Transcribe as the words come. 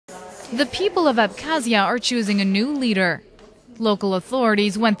The people of Abkhazia are choosing a new leader. Local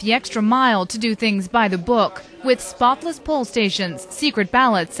authorities went the extra mile to do things by the book, with spotless poll stations, secret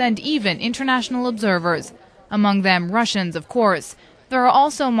ballots, and even international observers. Among them, Russians, of course. There are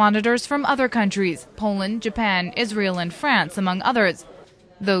also monitors from other countries, Poland, Japan, Israel, and France, among others.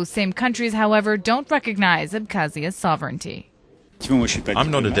 Those same countries, however, don't recognize Abkhazia's sovereignty.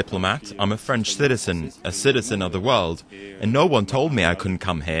 I'm not a diplomat, I'm a French citizen of the world, and no one told me I couldn't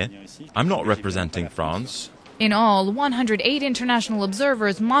come here. I'm not representing France. In all, 108 international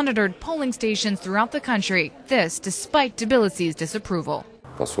observers monitored polling stations throughout the country, this despite Tbilisi's disapproval.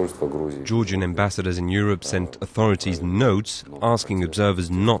 Georgian ambassadors in Europe sent authorities notes asking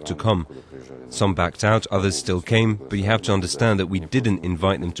observers not to come. Some backed out, others still came, but you have to understand that we didn't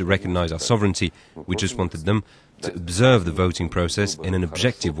invite them to recognize our sovereignty. We just wanted them to observe the voting process in an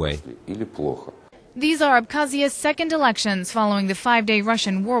objective way. These are Abkhazia's second elections following the 5-day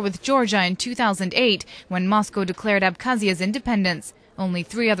Russian war with Georgia in 2008, when Moscow declared Abkhazia's independence. Only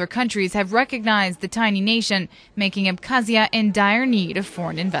 3 other countries have recognized the tiny nation, making Abkhazia in dire need of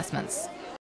foreign investments.